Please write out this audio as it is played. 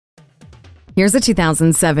Here's a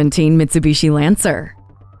 2017 Mitsubishi Lancer.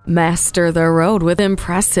 Master the road with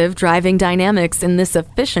impressive driving dynamics in this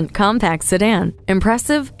efficient compact sedan.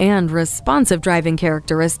 Impressive and responsive driving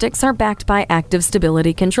characteristics are backed by active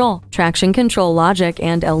stability control, traction control logic,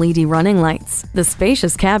 and LED running lights. The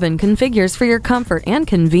spacious cabin configures for your comfort and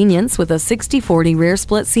convenience with a 60/40 rear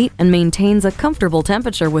split seat and maintains a comfortable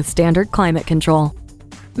temperature with standard climate control.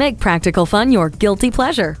 Make practical fun your guilty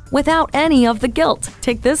pleasure without any of the guilt.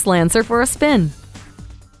 Take this Lancer for a spin.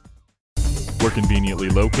 We're conveniently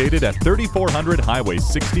located at 3400 Highway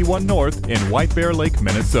 61 North in White Bear Lake,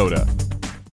 Minnesota.